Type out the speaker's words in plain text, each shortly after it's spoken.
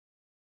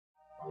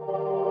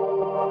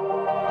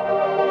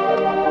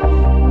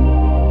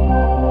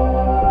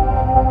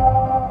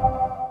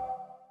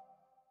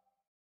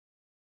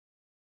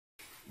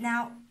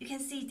can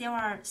see there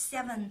are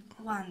 7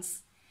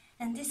 ones.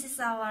 And this is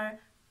our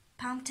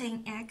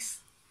Pumptein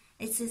X.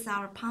 It is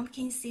our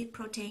pumpkin seed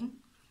protein.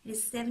 It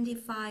is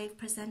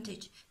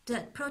 75%.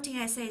 The protein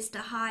I say is the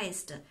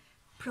highest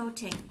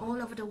protein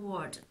all over the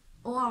world.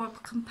 All our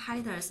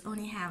competitors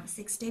only have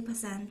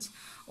 60%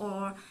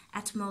 or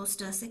at most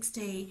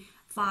 65%,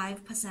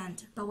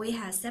 but we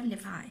have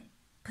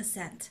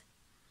 75%.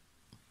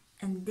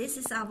 And this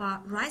is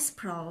our Rice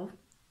Pro.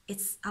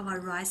 It's our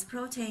rice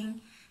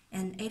protein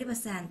and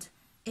 80%.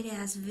 It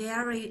has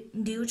very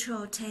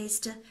neutral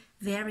taste,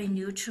 very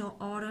neutral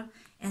odor,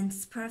 and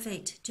it's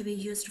perfect to be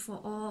used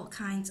for all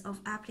kinds of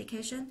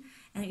application.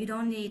 And you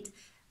don't need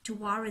to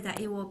worry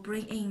that it will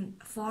bring in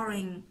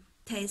foreign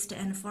taste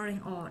and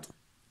foreign odor.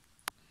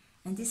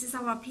 And this is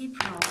our Pea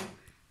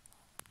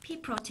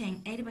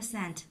Protein,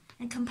 80%.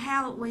 And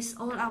compared with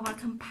all our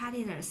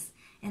competitors,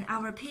 and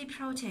our Pea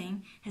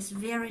Protein has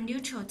very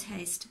neutral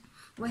taste.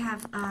 We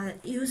have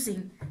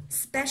using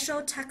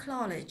special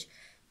technology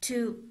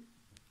to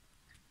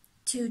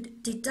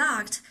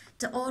deduct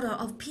the odor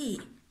of pea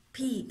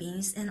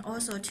beans, and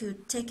also to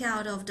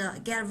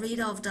get rid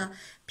of the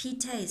pea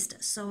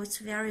taste. So it's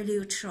very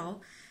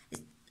neutral.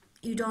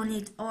 You don't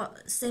need,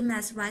 same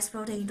as rice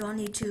protein, you don't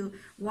need to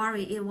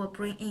worry it will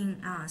bring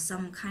in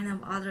some kind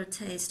of other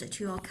taste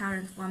to your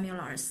current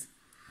formulas.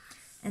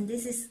 And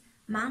this is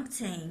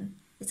Pumptein.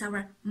 It's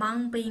our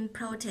Mung bean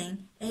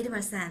protein,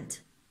 80%.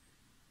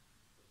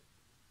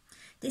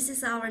 This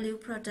is our new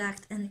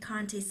product, and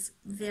currently it's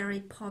very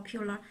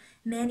popular.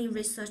 Many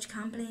research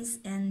companies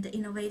and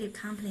innovative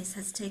companies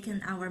has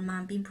taken our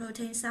Mung bean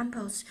protein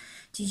samples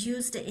to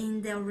use it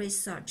in their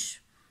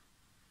research.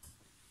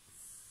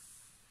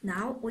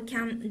 Now we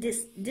can,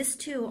 these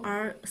two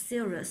are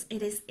serious.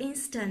 It is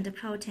instant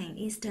protein,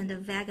 instant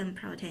vegan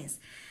proteins.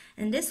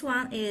 And this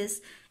one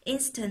is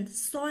instant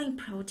soy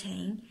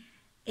protein.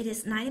 It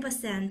is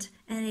 90%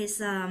 and is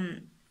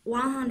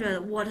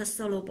 100 water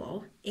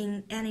soluble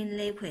in any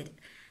liquid.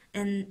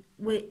 And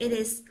it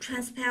is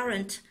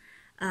transparent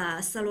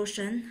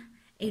solution.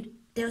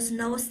 There's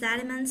no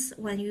sediments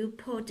when you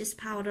put this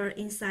powder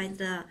inside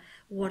the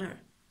water.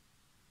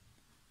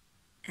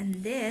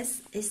 And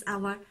this is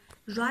our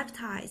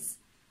Hydrolyzed,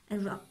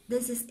 and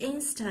this is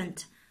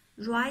instant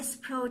rice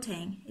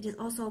protein. It is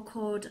also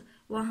called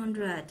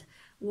 100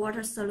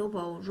 water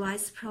soluble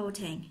rice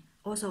protein,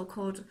 also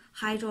called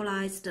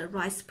hydrolyzed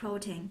rice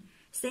protein.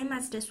 Same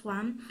as this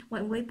one,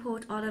 when we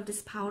put all of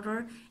this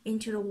powder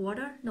into the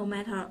water, no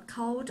matter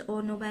cold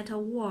or no matter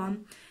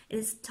warm, it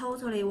is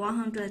totally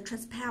 100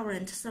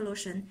 transparent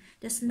solution.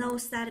 There's no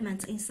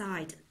sediment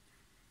inside.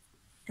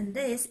 And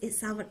this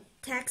is our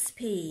text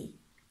pea.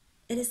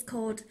 It is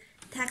called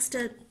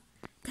textured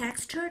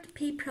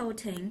pea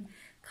protein.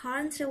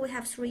 Currently we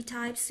have 3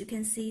 types. You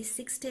can see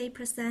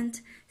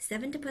 60%,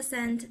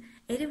 70%,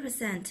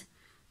 80%.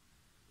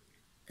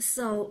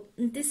 So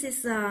this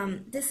is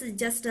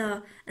just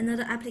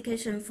another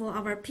application for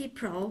our Pea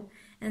Pro,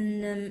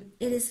 and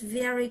it is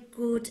very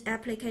good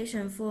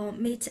application for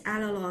meat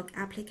analog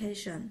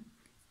application.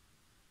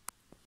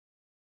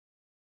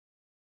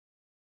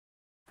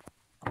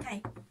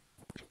 Okay.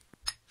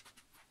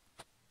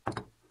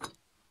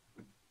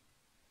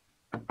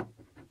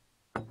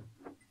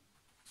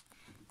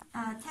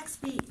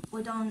 Text pea,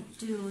 we don't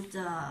do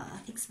the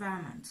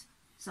experiment,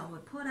 so we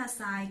put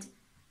aside.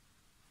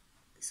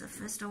 So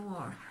first of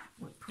all,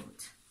 we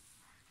put.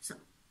 So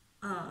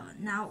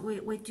now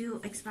we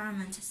do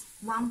experiments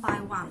one by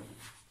one.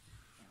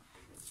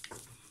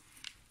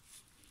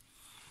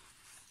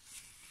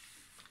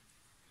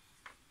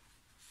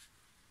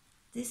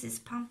 This is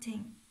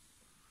Pumptein.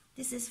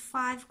 This is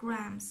 5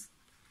 grams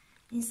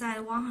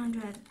inside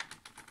 100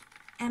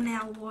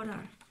 ml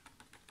water.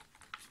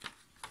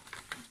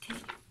 Okay.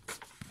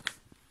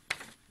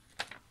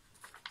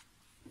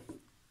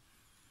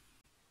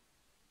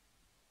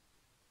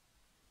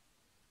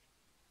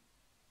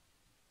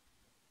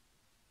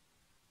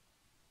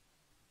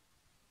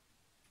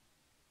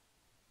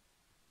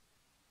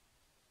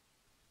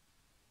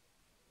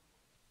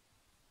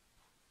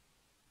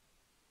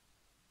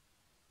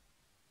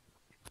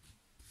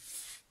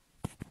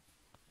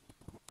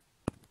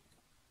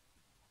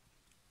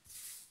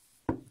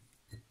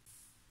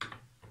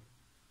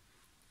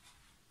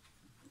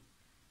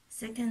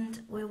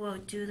 Second, we will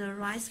do the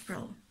rice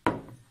pro.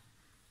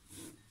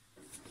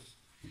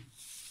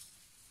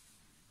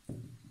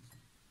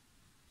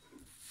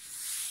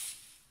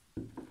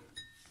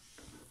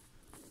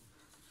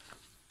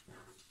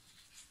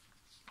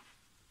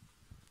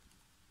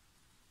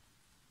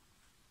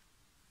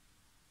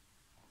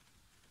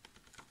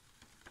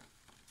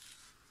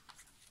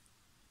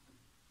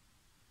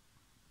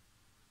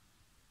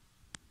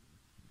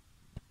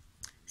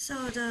 So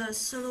the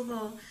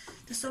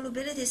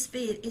solubility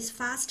speed is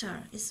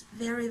faster. It's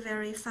very,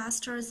 very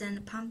faster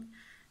than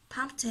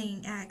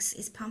Pumptein X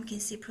is pumpkin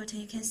seed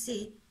protein. You can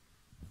see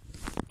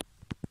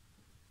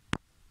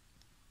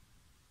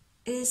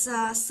it is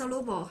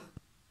soluble.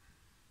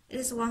 It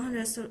is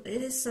 100.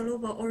 It is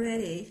soluble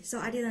already. So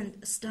I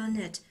didn't stun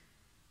it.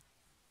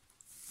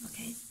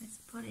 Okay, let's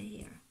put it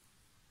here.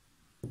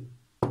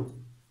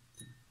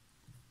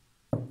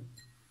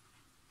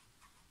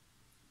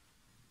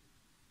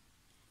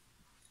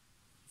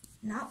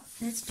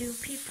 let's do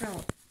Pea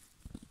Pro.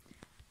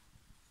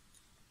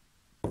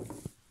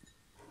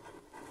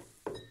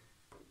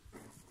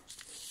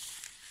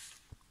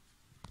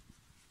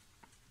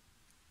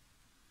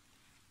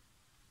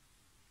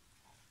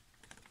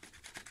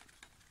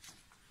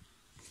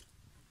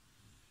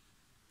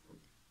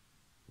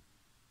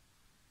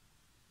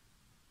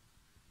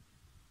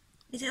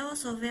 It is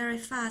also very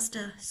fast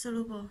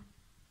soluble.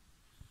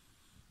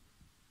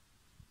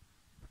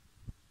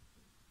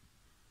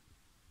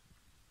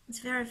 It's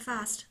very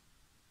fast.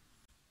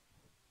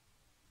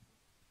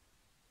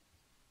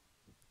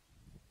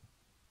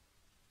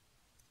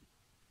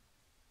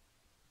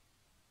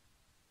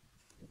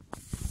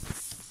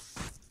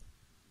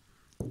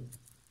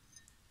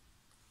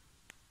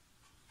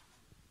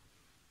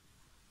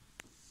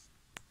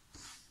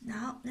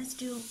 Now let's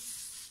do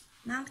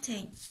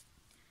Pumptein.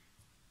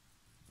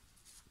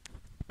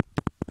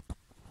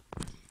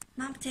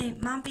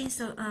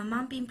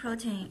 Mung bean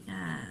protein.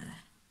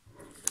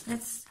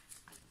 Let's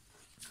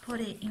put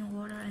it in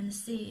water and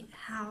see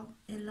how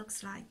it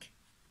looks like.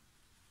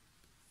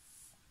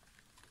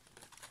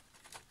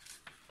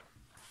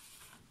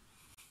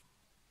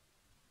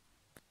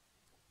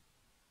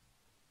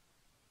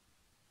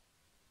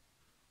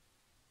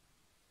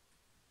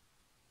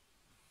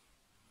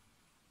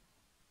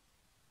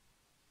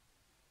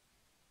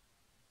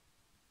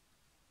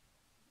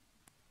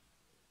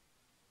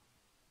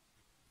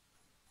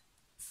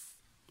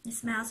 It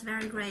smells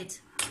very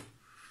great.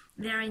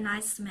 Very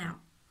nice smell.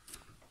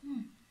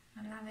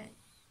 I love it.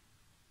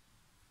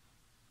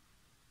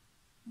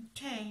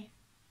 Okay.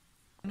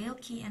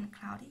 Milky and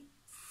cloudy.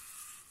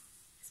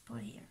 Let's put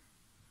it here.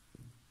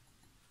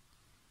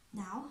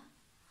 Now,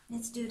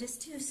 let's do this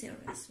 2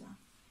 series one.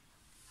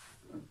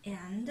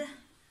 And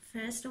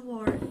first of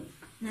all,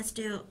 let's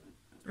do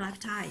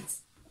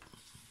Hydrolyzed.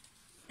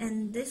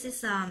 And this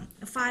is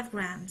 5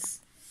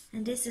 grams.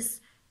 And this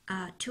is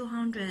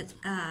 200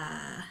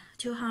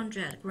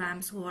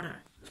 grams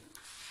water.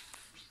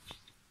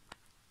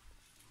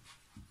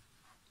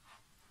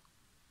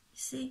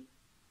 See,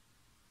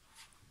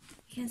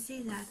 you can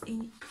see that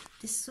it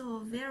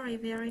dissolves very,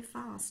 very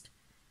fast.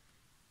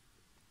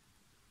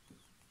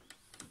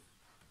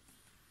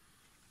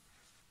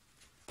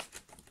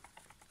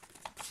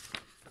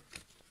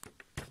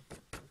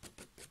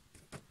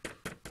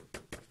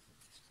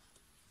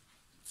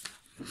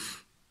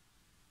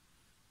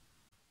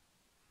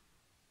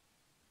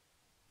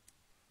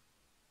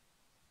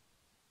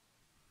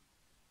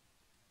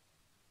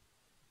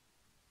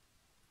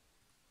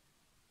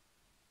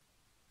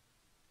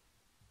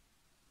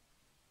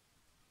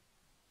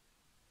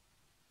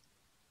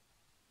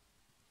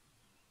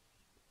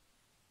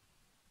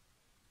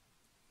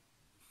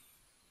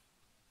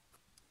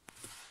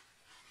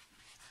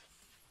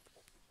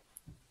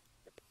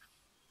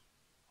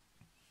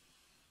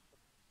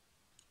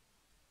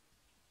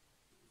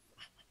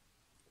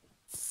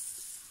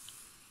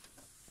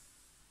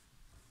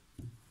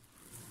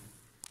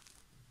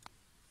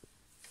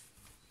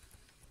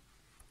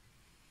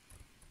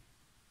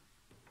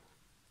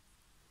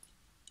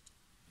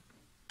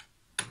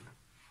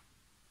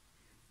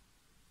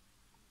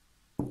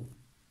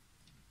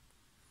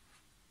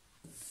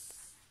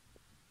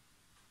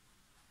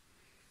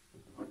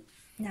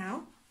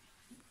 Now,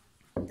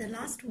 the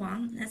last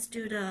one, let's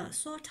do the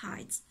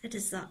Hydrolyzed. It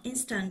is the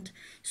instant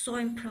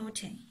soy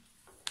protein.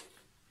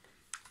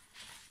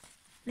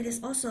 It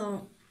is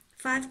also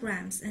 5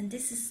 grams, and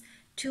this is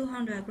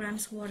 200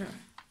 grams water.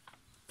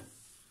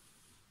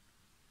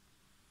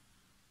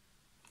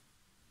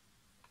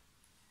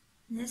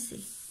 Let's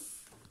see.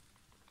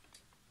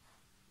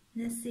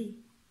 Let's see.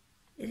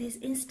 It is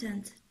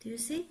instant. Do you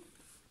see?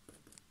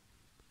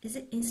 Is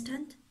it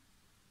instant?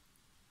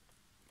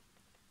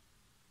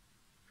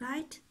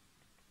 Right?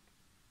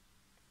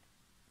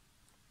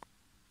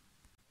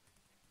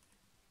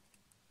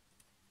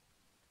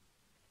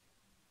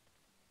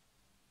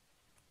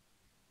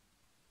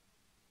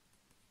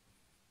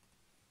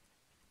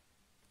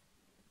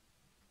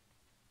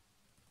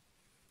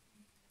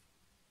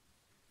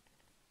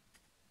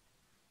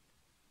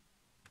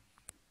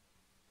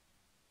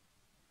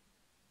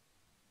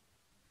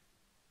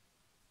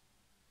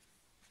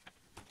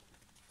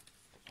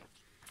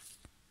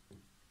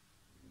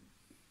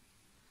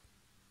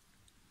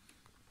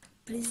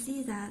 Please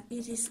see that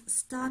it is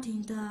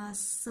starting the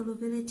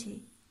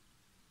solubility.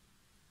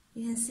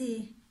 You can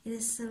see it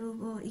is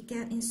soluble. It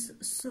gets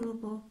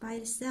insoluble by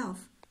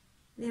itself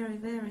very,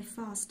 very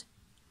fast.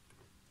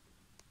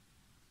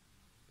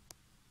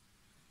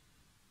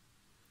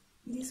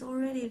 It is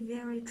already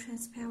very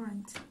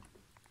transparent.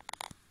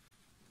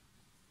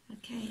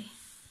 Okay.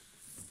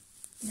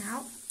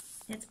 Now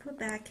let's put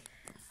back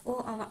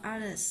all our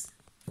others.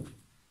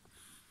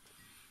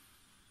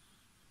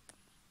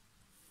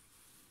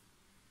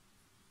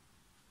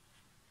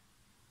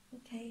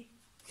 Okay.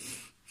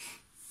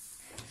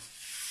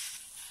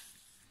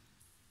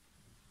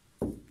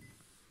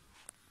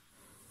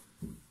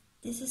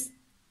 This is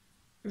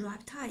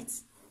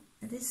Hydrolyzed,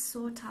 and this is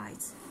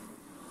Hydrolyzed.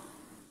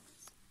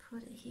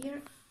 Put it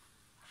here.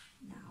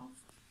 Now,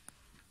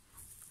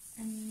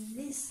 And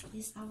this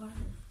is our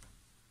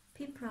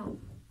Pea Pro.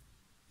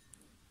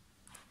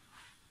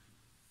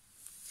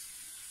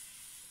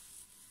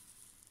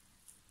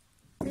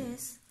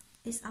 This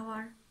is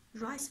our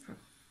Rice Pro.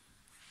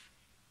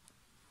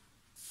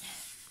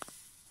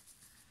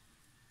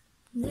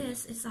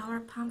 This is our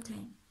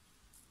Pumptein.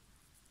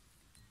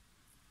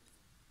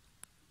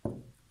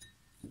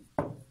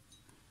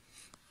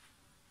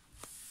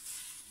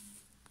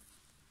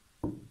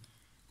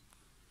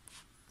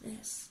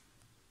 This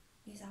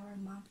is our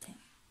Pumptein.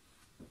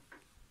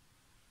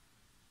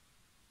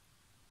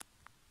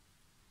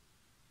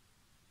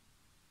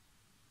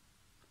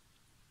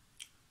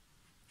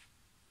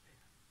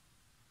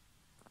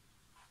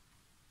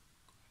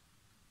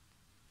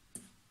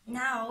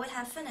 Now we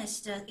have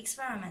finished the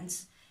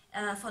experiments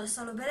for the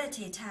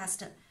solubility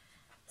test.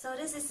 So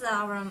this is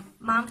our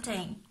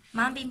Pumptein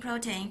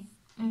protein.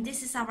 And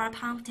this is our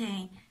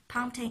Pumptein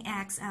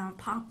X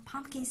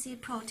pumpkin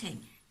seed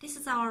protein. This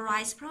is our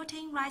rice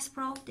protein, Rice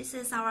Pro. This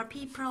is our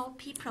Pea Pro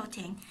Pea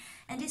Protein.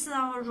 And this is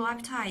our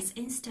Hydrolyzed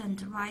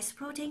instant rice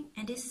protein.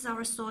 And this is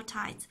our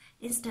Hydrolyzed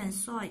instant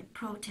soy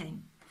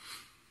protein.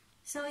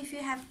 So if you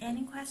have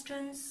any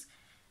questions,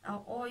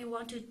 or you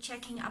want to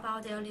checking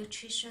about their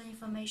nutrition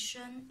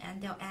information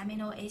and their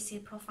amino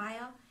acid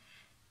profile,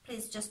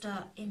 please just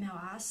email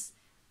us,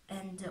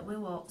 and we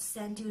will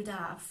send you the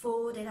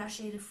full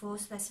datasheet, full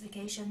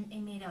specification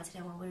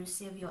immediately when we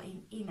receive your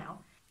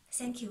email.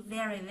 Thank you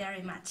very,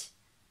 very much.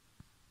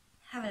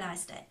 Have a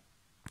nice day.